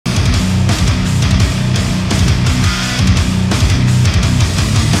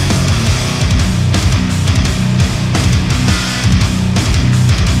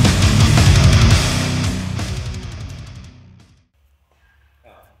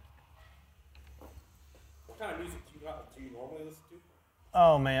music do you normally listen to?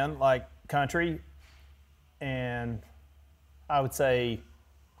 Oh man, like country, and I would say,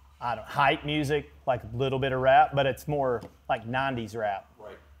 I don't hype music, like a little bit of rap, but it's more like 90s rap.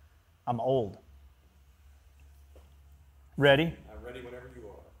 Right. I'm old. Ready? I'm ready whenever you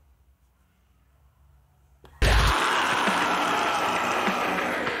are.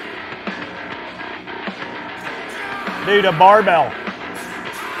 Dude, a barbell.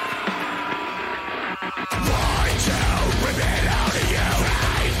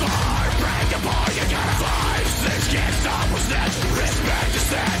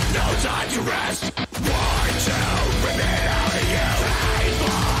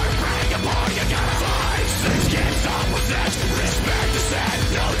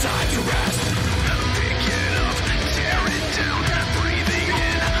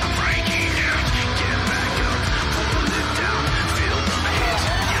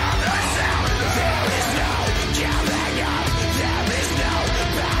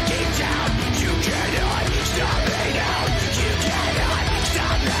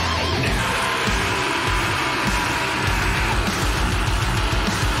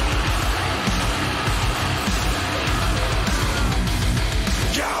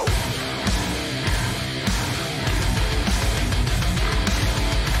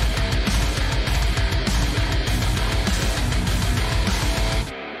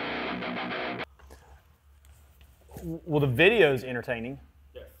 Well, the video's entertaining.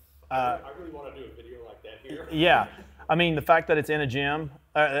 Yes. I really want to do a video like that here. Yeah. I mean, the fact that it's in a gym,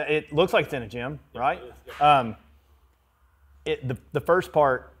 it looks like it's in a gym, right? It is, The first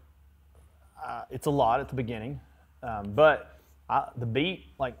part, it's a lot at the beginning, but the beat,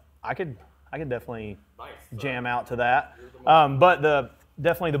 like I could definitely jam out to that. But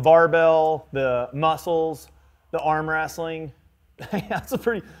definitely the barbell, the muscles, the arm wrestling, it's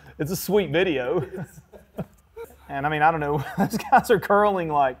a sweet video. And I mean, I don't know, those guys are curling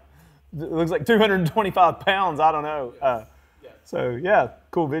like, it looks like 225 pounds, I don't know. So yeah,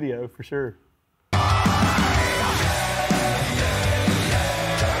 cool video for sure.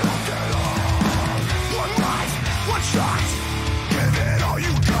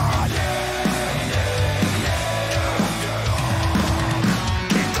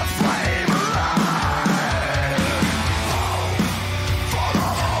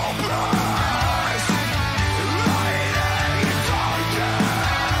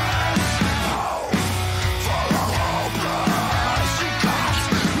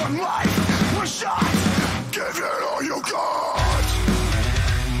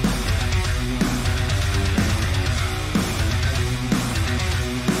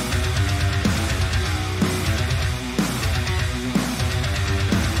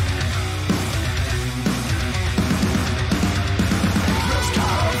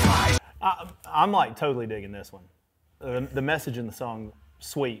 I'm like totally digging this one. The message in the song,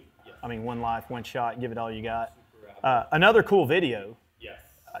 sweet. Yes. I mean, one life, one shot, give it all you got. Another cool video. Yes.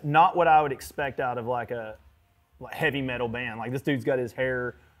 Not what I would expect out of like a heavy metal band. Like this dude's got his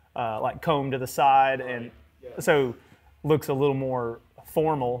hair like combed to the side, and so looks a little more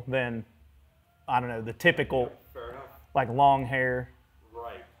formal than, I don't know, the typical like long hair.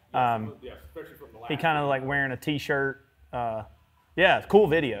 Right. Yeah, especially from the last. He kind of like wearing a t-shirt. Yeah, cool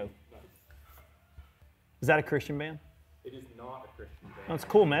video. Is that a Christian band? It is not a Christian band. That's a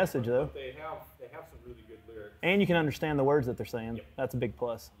cool message, though. But they have some really good lyrics. And you can understand the words that they're saying. Yep. That's a big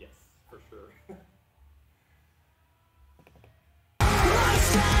plus. Yes, for sure.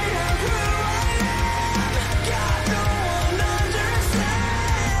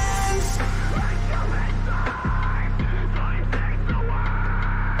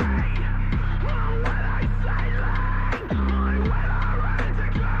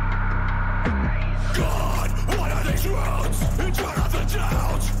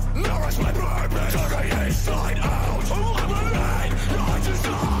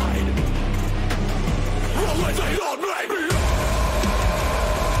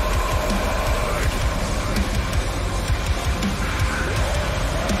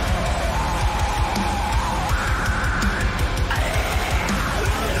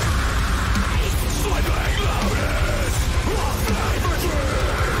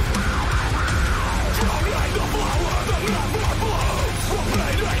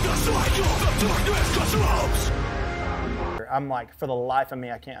 I'm like, for the life of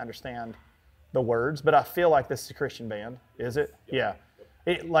me, I can't understand the words, but I feel like this is a Christian band. Is it? Yeah.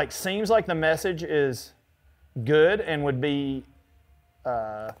 It like seems like the message is good and would be,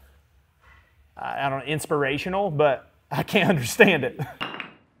 I don't know, inspirational, but I can't understand it.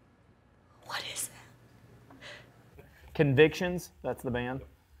 What is that? Convictions, that's the band.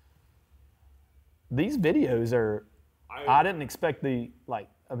 These videos are, I didn't expect the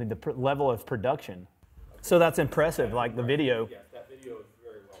level of production. So that's impressive, like the video. Yes, that video is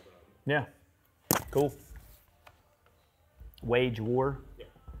very well done. Yeah, cool. Wage war. Yeah.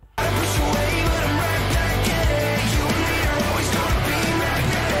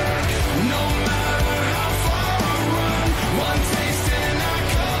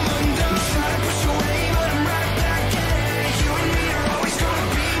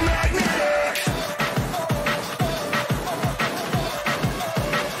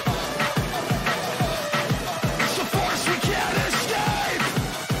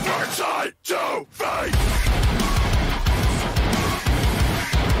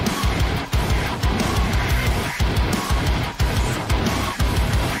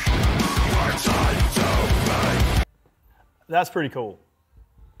 That's pretty cool.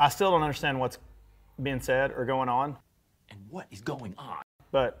 I still don't understand what's being said or going on. And what is going on?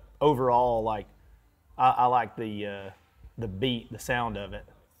 But overall, like, I like the beat, the sound of it.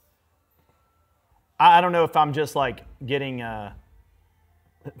 I don't know if I'm just like getting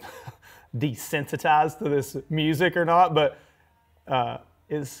desensitized to this music or not, but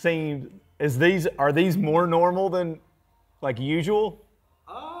it seems are these more normal than like usual?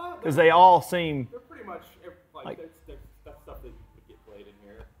 Because they all seem. They're pretty much like that's stuff that would get played in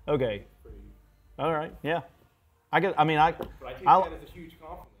here. Okay. Pretty, All right. Yeah. I but I take that as a huge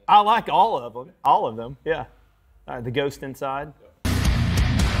compliment. I like all of them. All of them. Yeah. The ghost inside.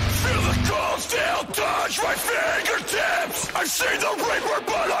 Feel the cold steel touch my fingertips. I've seen the Reaper,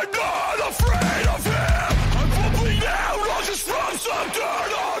 but I'm not afraid of him. I'm bubbling out, I'll just rub some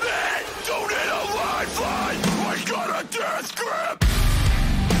dirt on it. Don't need a lifeline, I got a death grip.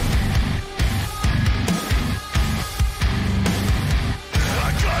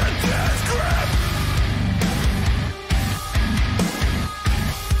 I got a death grip.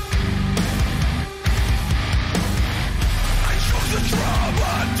 I chose to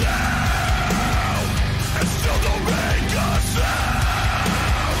trauma down and still don't make a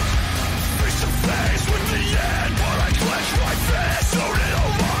sound. Face to face with the end, but I clench my fist. Don't need a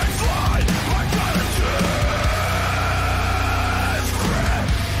lifeline, I got a death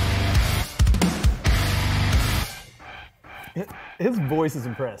grip. His voice is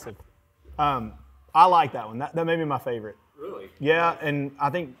impressive. I like that one. That may be my favorite. Really? Yeah, and I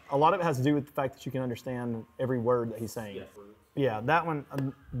think a lot of it has to do with the fact that you can understand every word that he's saying. Yes. Yeah, that one,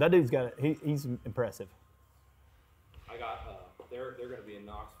 that dude's got it. He's impressive. I got they're going to be in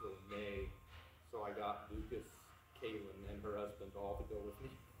Knoxville in May, so I got Lucas, Caitlin, and her husband all to go with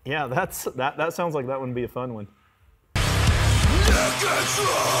me. Yeah, that sounds like that would be a fun one.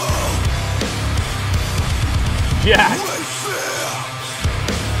 Jack.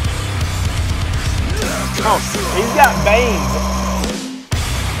 Oh, he's got veins.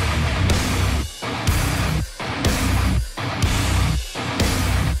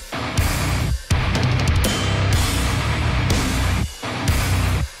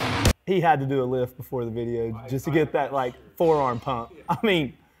 He had to do a lift before the video just to get that like forearm pump. I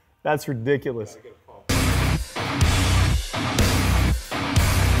mean, that's ridiculous.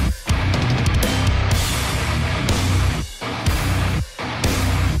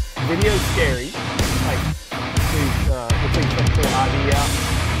 Video's scary. Like, please, looks like you put the IV out.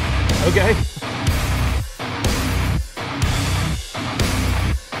 Okay.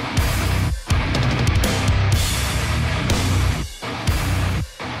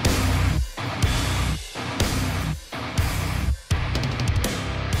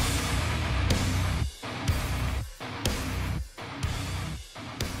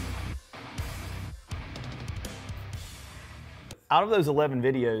 Out of those 11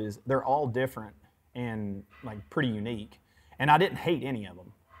 videos, they're all different and like pretty unique. And I didn't hate any of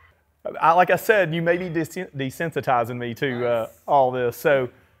them. Like I said, you may be desensitizing me to all this. So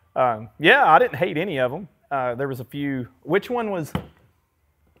yeah, I didn't hate any of them. There was a few. Which was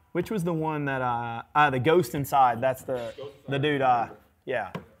the one that the ghost inside? That's the dude.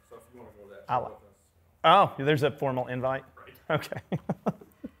 Yeah. So if you want to go that, Oh, there's a formal invite. right. Okay.